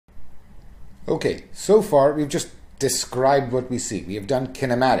Okay, so far we've just described what we see. We have done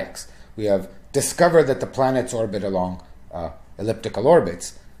kinematics. We have discovered that the planets orbit along elliptical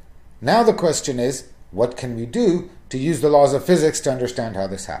orbits. Now the question is, what can we do to use the laws of physics to understand how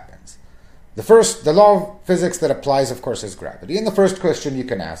this happens? The law of physics that applies, of course, is gravity. And the first question you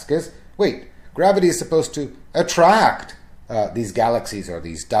can ask is, wait, gravity is supposed to attract these galaxies or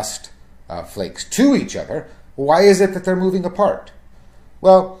these dust flakes to each other. Why is it that they're moving apart?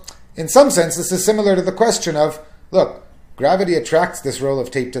 Well, in some sense, this is similar to the question of, look, gravity attracts this roll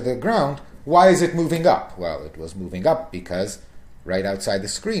of tape to the ground. Why is it moving up? Well, it was moving up because right outside the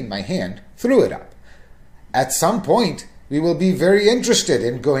screen, my hand threw it up. At some point, we will be very interested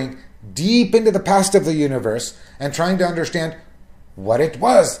in going deep into the past of the universe and trying to understand what it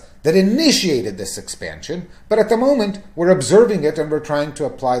was that initiated this expansion. But at the moment, we're observing it and we're trying to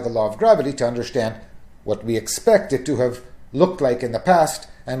apply the law of gravity to understand what we expect it to have looked like in the past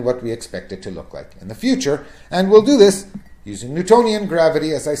and what we expect it to look like in the future. And we'll do this using Newtonian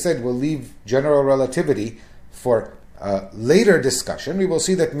gravity. As I said, we'll leave general relativity for later discussion. We will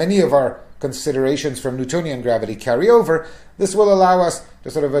see that many of our considerations from Newtonian gravity carry over. This will allow us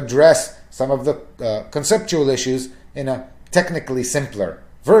to sort of address some of the conceptual issues in a technically simpler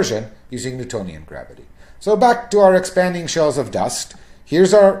version using Newtonian gravity. So back to our expanding shells of dust.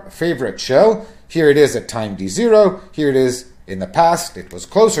 Here's our favorite shell. Here it is at time d0. Here it is in the past. It was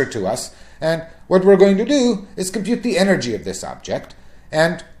closer to us. And what we're going to do is compute the energy of this object.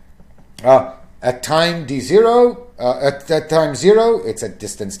 And at time d0, at time 0, it's at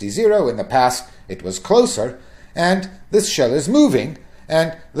distance d0. In the past, it was closer. And this shell is moving.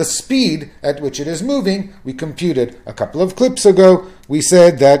 And the speed at which it is moving, we computed a couple of clips ago. We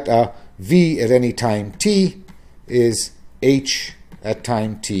said that v at any time t is h at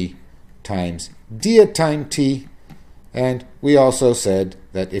time t times d at time t. And we also said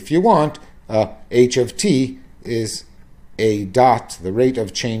that if you want, h of t is a dot, the rate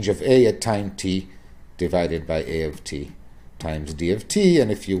of change of a at time t, divided by a of t times d of t.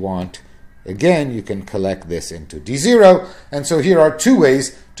 And if you want, again, you can collect this into d0. And so here are two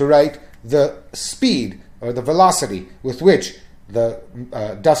ways to write the speed or the velocity with which the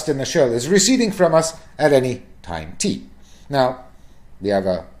dust in the shell is receding from us at any time t. Now, we have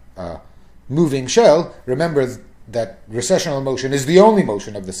a moving shell. Remember that recessional motion is the only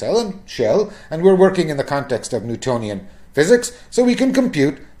motion of the shell, and we're working in the context of Newtonian physics, so we can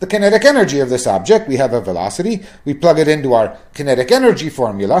compute the kinetic energy of this object. We have a velocity, we plug it into our kinetic energy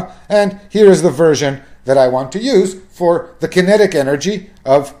formula, and here is the version that I want to use for the kinetic energy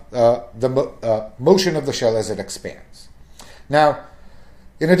of the motion of the shell as it expands. Now,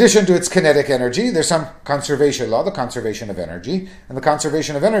 in addition to its kinetic energy, there's some conservation law, the conservation of energy. And the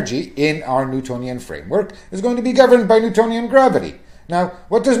conservation of energy in our Newtonian framework is going to be governed by Newtonian gravity. Now,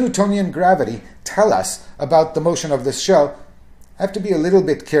 what does Newtonian gravity tell us about the motion of this shell? I have to be a little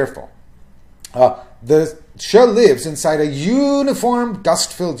bit careful. The shell lives inside a uniform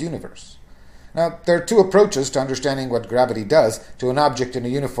dust-filled universe. Now, there are two approaches to understanding what gravity does to an object in a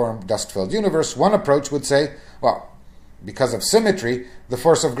uniform dust-filled universe. One approach would say, well, because of symmetry, the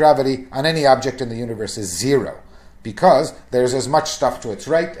force of gravity on any object in the universe is zero, because there's as much stuff to its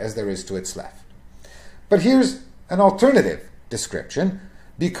right as there is to its left. But here's an alternative description.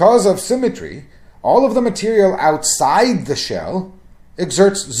 Because of symmetry, all of the material outside the shell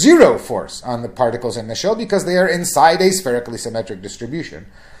exerts zero force on the particles in the shell because they are inside a spherically symmetric distribution,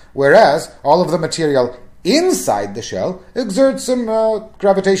 whereas all of the material inside the shell exerts some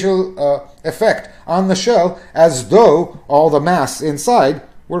gravitational effect on the shell as though all the mass inside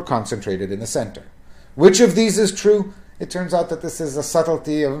were concentrated in the center. Which of these is true? It turns out that this is a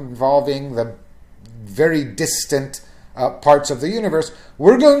subtlety involving the very distant parts of the universe.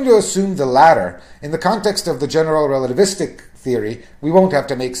 We're going to assume the latter. In the context of the general relativistic theory, we won't have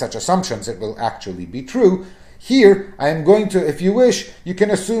to make such assumptions. It will actually be true. Here, I am going to, if you wish, you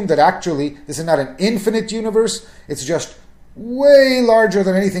can assume that actually this is not an infinite universe. It's just way larger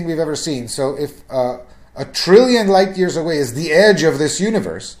than anything we've ever seen. So if a trillion light years away is the edge of this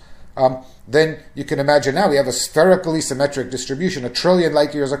universe, then you can imagine now we have a spherically symmetric distribution, a trillion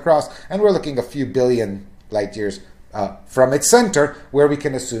light years across, and we're looking a few billion light years from its center, where we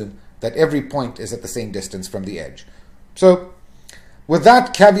can assume that every point is at the same distance from the edge. So with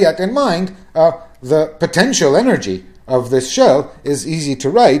that caveat in mind, the potential energy of this shell is easy to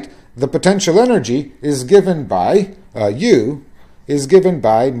write. The potential energy is given by, U is given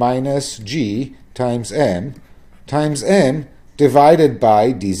by minus G times M divided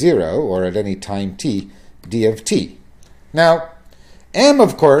by d0, or at any time t, d of t. Now, m,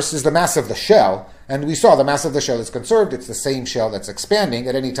 of course, is the mass of the shell, and we saw the mass of the shell is conserved. It's the same shell that's expanding.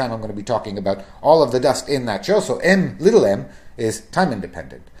 At any time I'm going to be talking about all of the dust in that shell, so m, little m, is time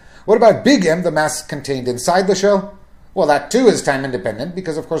independent. What about big M, the mass contained inside the shell? Well, that too is time independent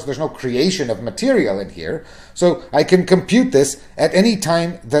because, of course, there's no creation of material in here. So I can compute this at any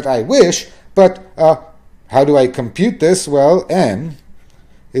time that I wish, but how do I compute this? Well, M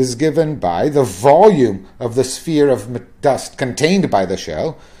is given by the volume of the sphere of dust contained by the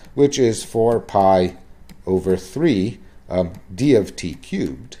shell, which is 4 pi over 3 d of t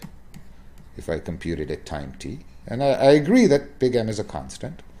cubed, if I compute it at time t. And I agree that big M is a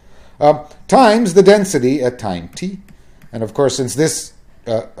constant, times the density at time t. And of course, since this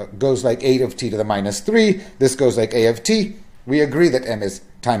goes like 8 of t to the minus 3, this goes like a of t, we agree that M is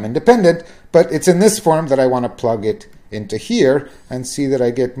time independent, but it's in this form that I want to plug it into here and see that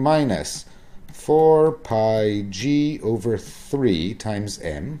I get minus 4 pi g over 3 times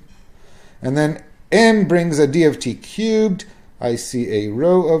m. And then m brings a d of t cubed. I see a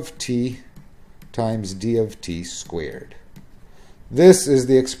rho of t times d of t squared. This is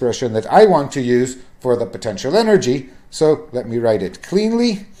the expression that I want to use for the potential energy, so let me write it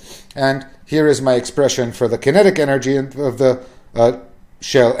cleanly. And here is my expression for the kinetic energy of the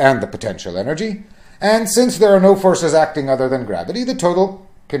shell and the potential energy. And since there are no forces acting other than gravity, the total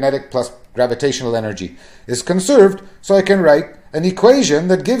kinetic plus gravitational energy is conserved, so I can write an equation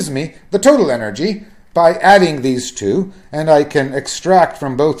that gives me the total energy by adding these two, and I can extract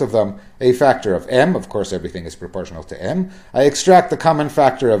from both of them a factor of m. Of course, everything is proportional to m. I extract the common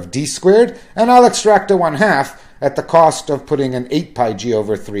factor of d squared, and I'll extract a 1/2 at the cost of putting an 8 pi g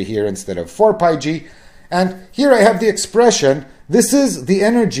over 3 here instead of 4 pi g. And here I have the expression. This is the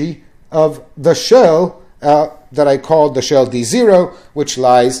energy of the shell that I called the shell d0, which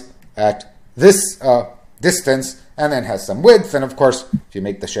lies at this distance and then has some width. And of course, if you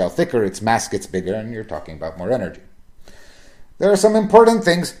make the shell thicker, its mass gets bigger, and you're talking about more energy. There are some important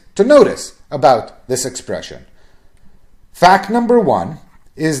things to notice about this expression. Fact number 1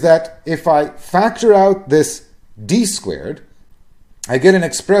 is that if I factor out this d squared, I get an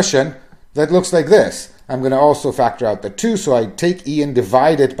expression that looks like this. I'm going to also factor out the 2, so I take e and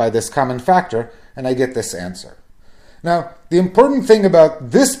divide it by this common factor, and I get this answer. Now, the important thing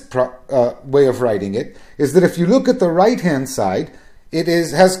about this way of writing it is that if you look at the right-hand side, it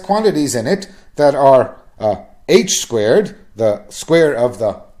has quantities in it that are h squared, the square of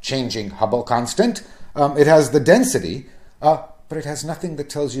the changing Hubble constant. It has the density, but it has nothing that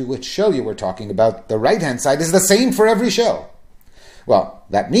tells you which shell you were talking about. The right-hand side is the same for every shell. Well,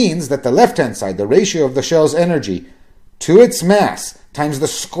 that means that the left-hand side, the ratio of the shell's energy to its mass times the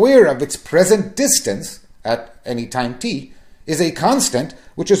square of its present distance at any time t, is a constant,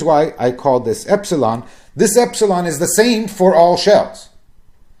 which is why I called this epsilon. This epsilon is the same for all shells.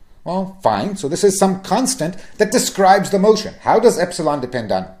 Well, fine. So this is some constant that describes the motion. How does epsilon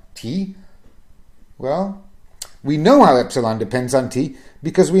depend on t? Well, we know how epsilon depends on t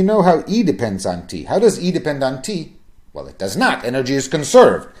because we know how E depends on t. How does E depend on t? Well, it does not. Energy is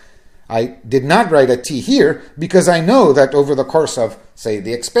conserved. I did not write a t here because I know that over the course of, say,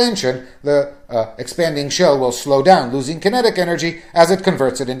 the expansion, the expanding shell will slow down, losing kinetic energy as it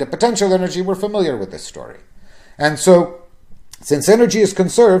converts it into potential energy. We're familiar with this story. And so, since energy is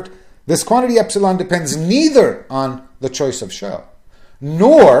conserved, this quantity epsilon depends neither on the choice of shell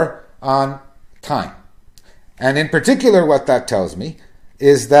nor on time. And in particular, what that tells me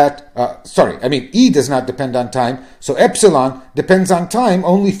is that, E does not depend on time, so epsilon depends on time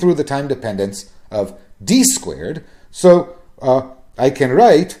only through the time dependence of d squared. So I can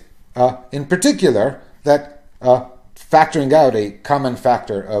write, in particular, that factoring out a common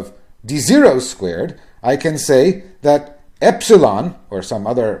factor of d0 squared, I can say that epsilon, or some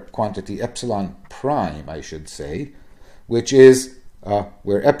other quantity, epsilon prime, I should say, which is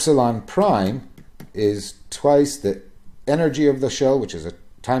where epsilon prime is twice the energy of the shell, which is a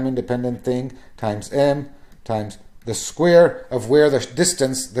time-independent thing, times m, times the square of where the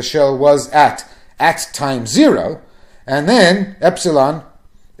distance the shell was at time 0, and then epsilon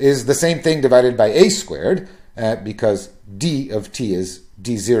is the same thing divided by a squared, because d of t is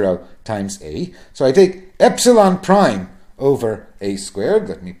d0 times a. So I take epsilon prime over a squared.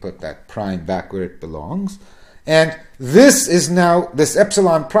 Let me put that prime back where it belongs. And this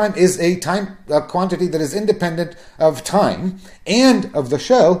epsilon prime is a quantity that is independent of time and of the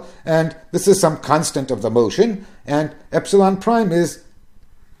shell, and this is some constant of the motion, and epsilon prime is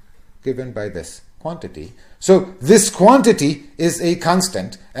given by this quantity. So this quantity is a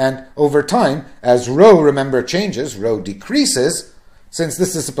constant, and over time, as rho, remember, changes, rho decreases. Since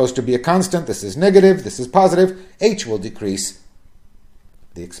this is supposed to be a constant, this is negative, this is positive, h will decrease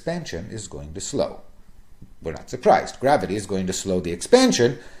the expansion is going to slow. We're not surprised. Gravity is going to slow the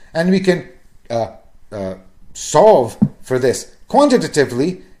expansion, and we can solve for this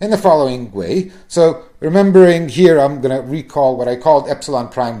quantitatively in the following way. So remembering here, I'm going to recall what I called epsilon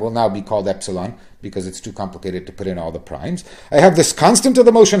prime will now be called epsilon because it's too complicated to put in all the primes. I have this constant of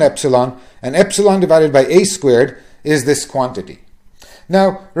the motion epsilon, and epsilon divided by a squared is this quantity.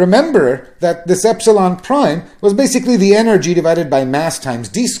 Now, remember that this epsilon prime was basically the energy divided by mass times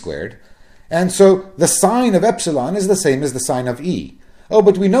d squared, and so the sign of epsilon is the same as the sign of E. Oh,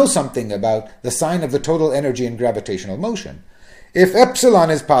 but we know something about the sign of the total energy in gravitational motion. If epsilon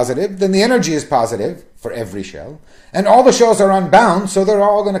is positive, then the energy is positive for every shell, and all the shells are unbound, so they're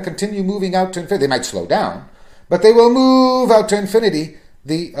all going to continue moving out to infinity. They might slow down, but they will move out to infinity.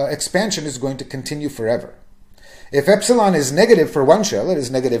 The expansion is going to continue forever. If epsilon is negative for one shell, it is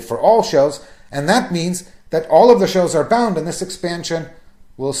negative for all shells, and that means that all of the shells are bound, and this expansion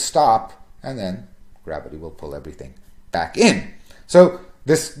will stop, and then gravity will pull everything back in. So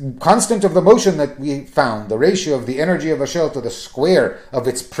this constant of the motion that we found, the ratio of the energy of a shell to the square of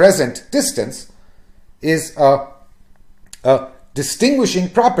its present distance, is a distinguishing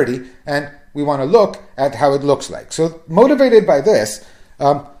property, and we want to look at how it looks like. So motivated by this,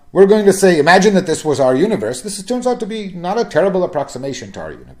 we're going to say, imagine that this was our universe. This turns out to be not a terrible approximation to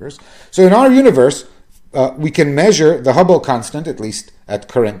our universe. So in our universe, we can measure the Hubble constant, at least at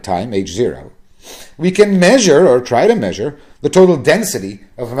current time, h0. We can measure, or try to measure, the total density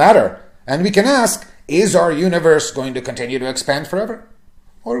of matter. And we can ask, is our universe going to continue to expand forever?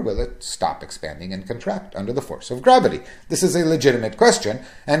 Or will it stop expanding and contract under the force of gravity? This is a legitimate question,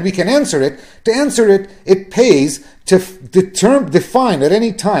 and we can answer it. To answer it, it pays to define at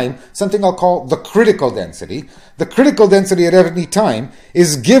any time something I'll call the critical density. The critical density at any time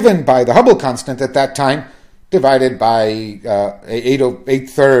is given by the Hubble constant at that time, divided by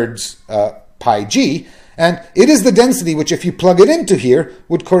 8/3 pi g, and it is the density which, if you plug it into here,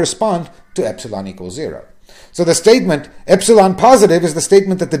 would correspond to epsilon equals 0. So the statement epsilon positive is the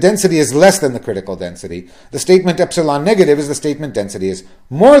statement that the density is less than the critical density. The statement epsilon negative is the statement density is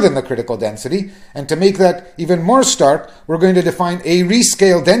more than the critical density. And to make that even more stark, we're going to define a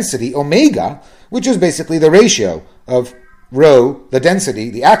rescale density, omega, which is basically the ratio of rho, the density,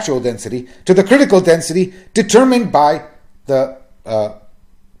 the actual density, to the critical density determined by the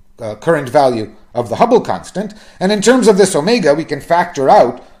current value of the Hubble constant. And in terms of this omega, we can factor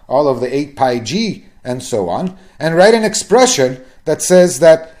out all of the 8 pi g and so on, and write an expression that says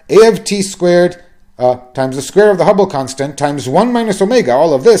that a of t squared times the square of the Hubble constant times 1 minus omega,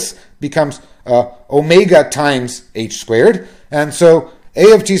 all of this becomes omega times h squared. And so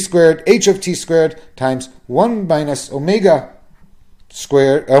a of t squared, h of t squared times 1 minus omega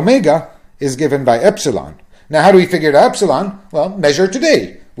squared, omega is given by epsilon. Now, how do we figure out epsilon? Well, measure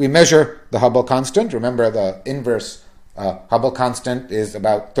today. We measure the Hubble constant. Remember, the inverse Hubble constant is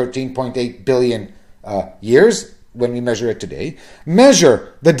about 13.8 billion years when we measure it today.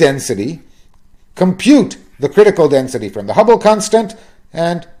 Measure the density, compute the critical density from the Hubble constant,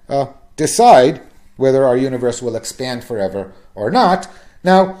 and decide whether our universe will expand forever or not.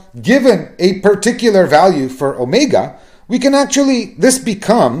 Now, given a particular value for omega, we can actually, this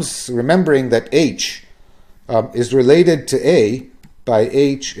becomes, remembering that h is related to a by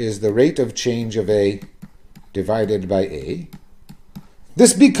h is the rate of change of a divided by a.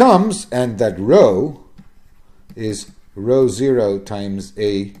 This becomes, and that rho is rho 0 times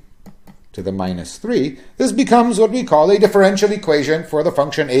a to the minus 3, this becomes what we call a differential equation for the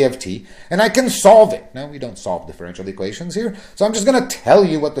function a of t, and I can solve it. Now, we don't solve differential equations here, so I'm just going to tell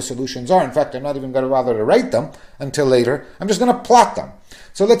you what the solutions are. In fact, I'm not even going to bother to write them until later. I'm just going to plot them.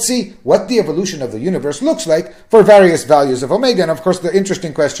 So let's see what the evolution of the universe looks like for various values of omega. And of course, the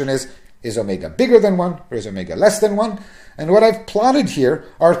interesting question is omega bigger than 1 or is omega less than 1? And what I've plotted here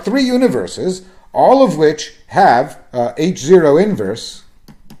are 3 universes, all of which have h0 inverse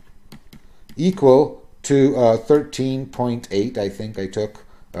equal to 13.8, I think I took,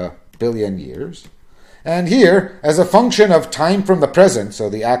 billion years. And here, as a function of time from the present, so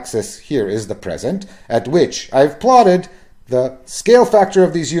the axis here is the present, at which I've plotted the scale factor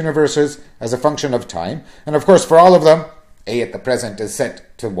of these universes as a function of time. And of course, for all of them, a at the present is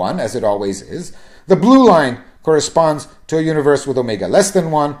set to 1, as it always is. The blue line corresponds to a universe with omega less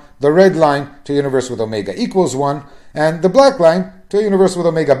than 1, the red line to a universe with omega equals 1, and the black line to a universe with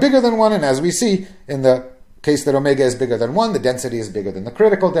omega bigger than 1. And as we see, in the case that omega is bigger than 1, the density is bigger than the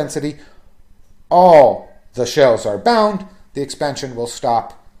critical density. All the shells are bound, the expansion will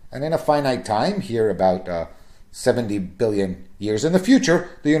stop, and in a finite time, here about 70 billion years in the future,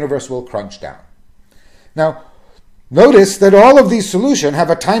 the universe will crunch down. Now, notice that all of these solutions have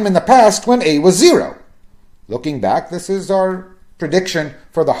a time in the past when A was 0. Looking back, this is our prediction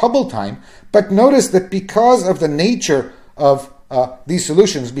for the Hubble time, but notice that because of the nature of these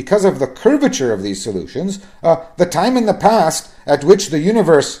solutions, because of the curvature of these solutions, the time in the past at which the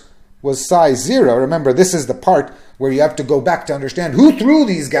universe was size 0, remember this is the part where you have to go back to understand who threw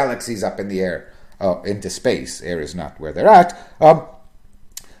these galaxies up in the air, into space. Air is not where they're at.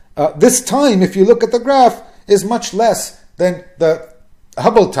 This time, if you look at the graph, is much less than the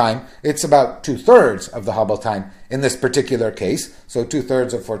Hubble time. It's about 2/3 of the Hubble time in this particular case. So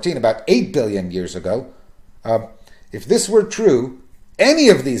 2/3 of 14, about 8 billion years ago. If this were true, any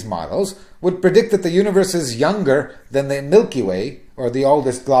of these models would predict that the universe is younger than the Milky Way, or the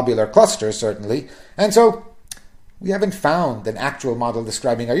oldest globular cluster, certainly. And so we haven't found an actual model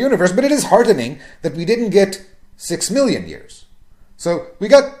describing our universe, but it is heartening that we didn't get 6 million years. So we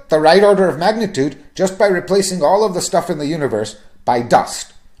got the right order of magnitude just by replacing all of the stuff in the universe by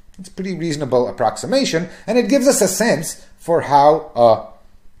dust. It's a pretty reasonable approximation, and it gives us a sense for how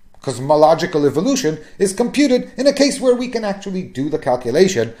cosmological evolution is computed in a case where we can actually do the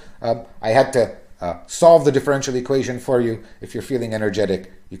calculation. I had to solve the differential equation for you. If you're feeling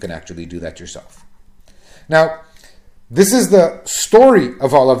energetic, you can actually do that yourself. Now, this is the story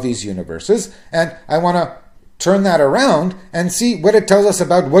of all of these universes, and I want to turn that around and see what it tells us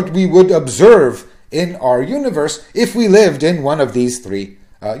about what we would observe in our universe if we lived in one of these three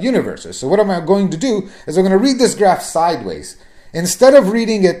universes. So what I'm going to do is I'm going to read this graph sideways. Instead of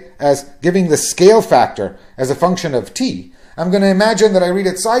reading it as giving the scale factor as a function of t, I'm going to imagine that I read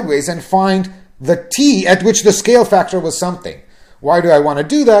it sideways and find the t at which the scale factor was something. Why do I want to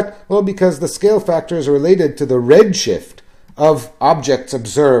do that? Well, because the scale factor is related to the redshift of objects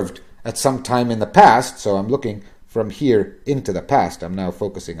observed at some time in the past. So I'm looking from here into the past. I'm now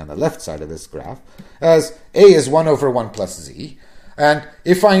focusing on the left side of this graph, as a is 1 over 1 plus z. And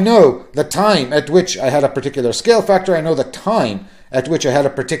if I know the time at which I had a particular scale factor, I know the time at which I had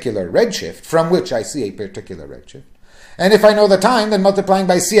a particular redshift, from which I see a particular redshift. And if I know the time, then multiplying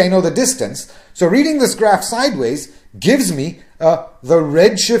by c, I know the distance. So reading this graph sideways gives me the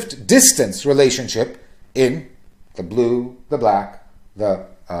redshift distance relationship in the blue, the black, the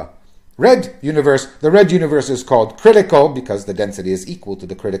red universe. The red universe is called critical because the density is equal to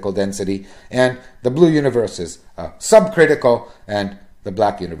the critical density, and the blue universe is subcritical, and the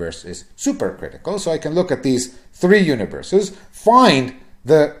black universe is supercritical. So I can look at these three universes, find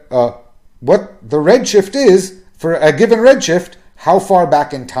the what the redshift is for a given redshift, how far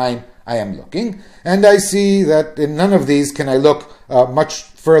back in time I am looking, and I see that in none of these can I look much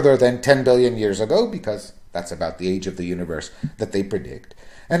further than 10 billion years ago, because that's about the age of the universe that they predict.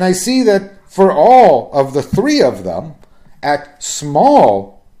 And I see that for all of the three of them, at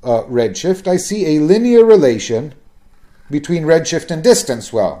small redshift, I see a linear relation between redshift and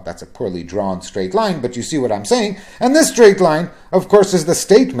distance. Well, that's a poorly drawn straight line, but you see what I'm saying. And this straight line, of course, is the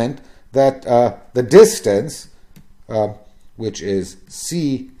statement that the distance, which is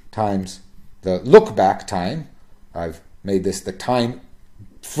c times the look-back time, I've made this the time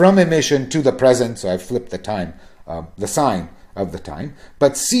from emission to the present, so I've flipped the time, the sign of the time,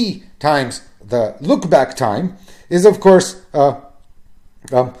 but c times the look-back time is, of course,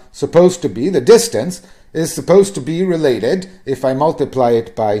 supposed to be, the distance is supposed to be related, if I multiply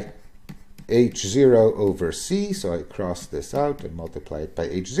it by h0 over c, so I cross this out and multiply it by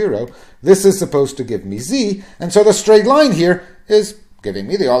h0, this is supposed to give me z, and so the straight line here is giving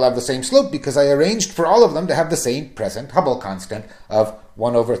me, they all have the same slope because I arranged for all of them to have the same present Hubble constant of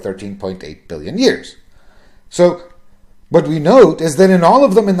 1 over 13.8 billion years. So what we note is that in all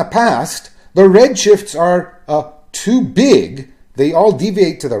of them in the past, the redshifts are too big. They all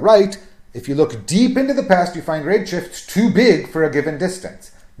deviate to the right. If you look deep into the past, you find redshifts too big for a given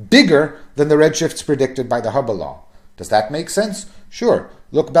distance, bigger than the redshifts predicted by the Hubble law. Does that make sense? Sure.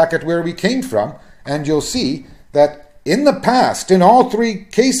 Look back at where we came from, and you'll see that in the past, in all three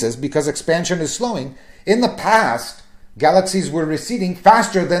cases, because expansion is slowing, in the past, galaxies were receding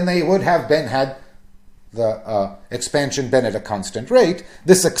faster than they would have been had the expansion been at a constant rate.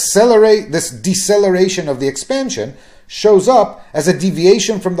 This deceleration of the expansion shows up as a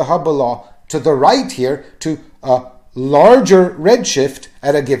deviation from the Hubble law to the right here to a larger redshift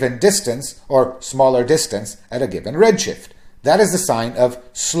at a given distance, or smaller distance at a given redshift. That is the sign of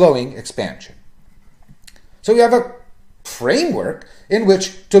slowing expansion. So we have a framework in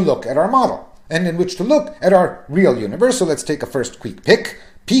which to look at our model and in which to look at our real universe. So let's take a first quick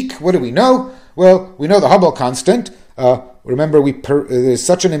peek. What do we know? Well, we know the Hubble constant. Remember, it is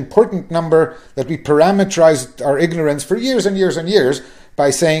such an important number that we parameterized our ignorance for years and years and years. by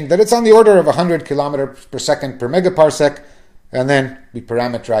saying that it's on the order of 100 kilometers per second per megaparsec, and then we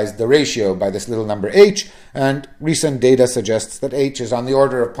parameterized the ratio by this little number h, and recent data suggests that h is on the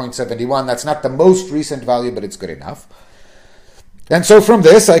order of 0.71. That's not the most recent value, but it's good enough. And so from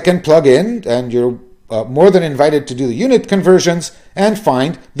this, I can plug in, and you're more than invited to do the unit conversions, and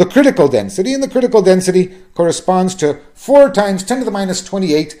find the critical density. And the critical density corresponds to 4 times 10 to the minus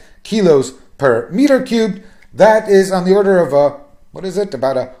 28 kilos per meter cubed. That is on the order of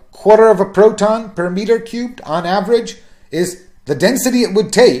about a quarter of a proton per meter cubed on average, is the density it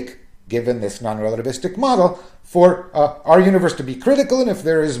would take, given this non-relativistic model, for our universe to be critical. And if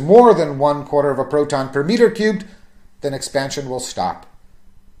there is more than 1/4 of a proton per meter cubed, then expansion will stop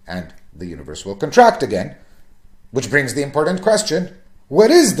and the universe will contract again, which brings the important question: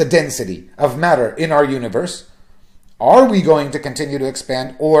 what is the density of matter in our universe? Are we going to continue to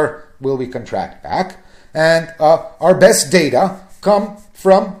expand, or will we contract back? And our best data come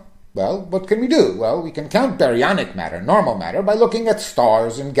from, well, what can we do? Well, we can count baryonic matter, normal matter, by looking at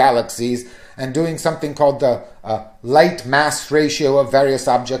stars and galaxies and doing something called the light mass ratio of various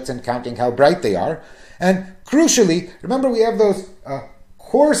objects and counting how bright they are. And crucially, remember, we have those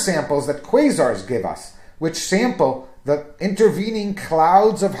core samples that quasars give us, which sample the intervening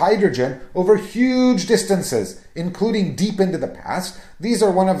clouds of hydrogen over huge distances, including deep into the past. These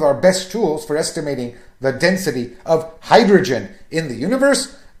are one of our best tools for estimating the density of hydrogen in the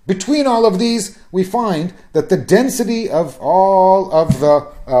universe. Between all of these, we find that the density of all of the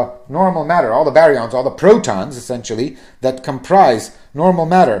normal matter, all the baryons, all the protons, essentially, that comprise normal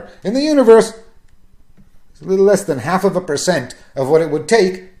matter in the universe, a little less than 0.5% of what it would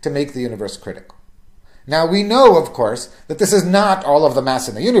take to make the universe critical. Now, we know, of course, that this is not all of the mass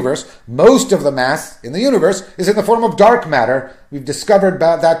in the universe. Most of the mass in the universe is in the form of dark matter. We've discovered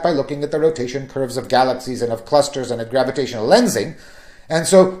that by looking at the rotation curves of galaxies and of clusters and at gravitational lensing. And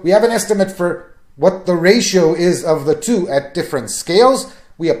so we have an estimate for what the ratio is of the two at different scales.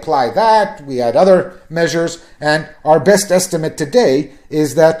 We apply that, we add other measures, and our best estimate today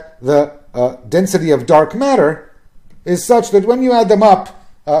is that the density of dark matter is such that when you add them up,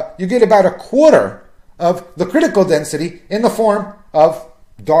 you get about 1/4 of the critical density in the form of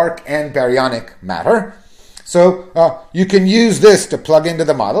dark and baryonic matter. So you can use this to plug into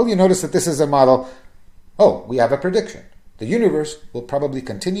the model. You notice that this is a model. Oh, we have a prediction. The universe will probably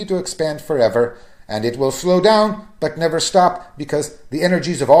continue to expand forever, and it will slow down but never stop because the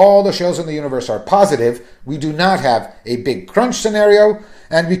energies of all the shells in the universe are positive. We do not have a big crunch scenario,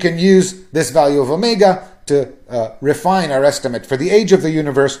 and we can use this value of omega to refine our estimate for the age of the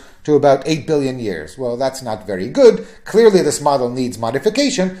universe to about 8 billion years. Well, that's not very good. Clearly, this model needs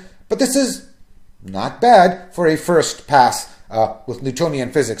modification, but this is not bad for a first pass with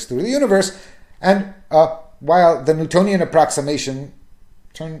Newtonian physics through the universe. And while the Newtonian approximation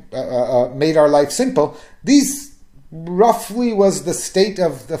made our life simple, these roughly was the state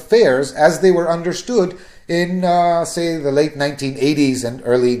of affairs as they were understood in, say, the late 1980s and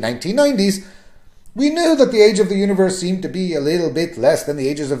early 1990s. We knew that the age of the universe seemed to be a little bit less than the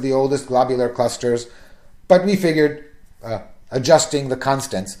ages of the oldest globular clusters, but we figured adjusting the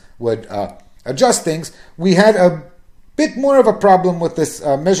constants would adjust things. We had a bit more of a problem with this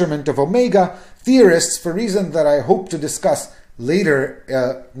measurement of omega. Theorists, for reasons that I hope to discuss later,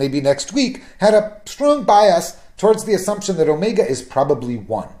 maybe next week, had a strong bias towards the assumption that omega is probably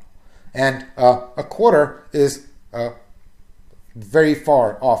 1. And 1/4 is very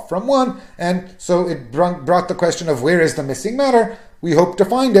far off from 1, and so it brought the question of where is the missing matter. We hope to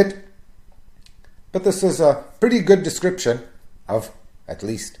find it, but this is a pretty good description of at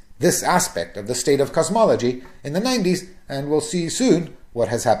least this aspect of the state of cosmology in the 90s, and we'll see soon what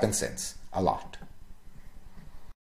has happened since. A lot.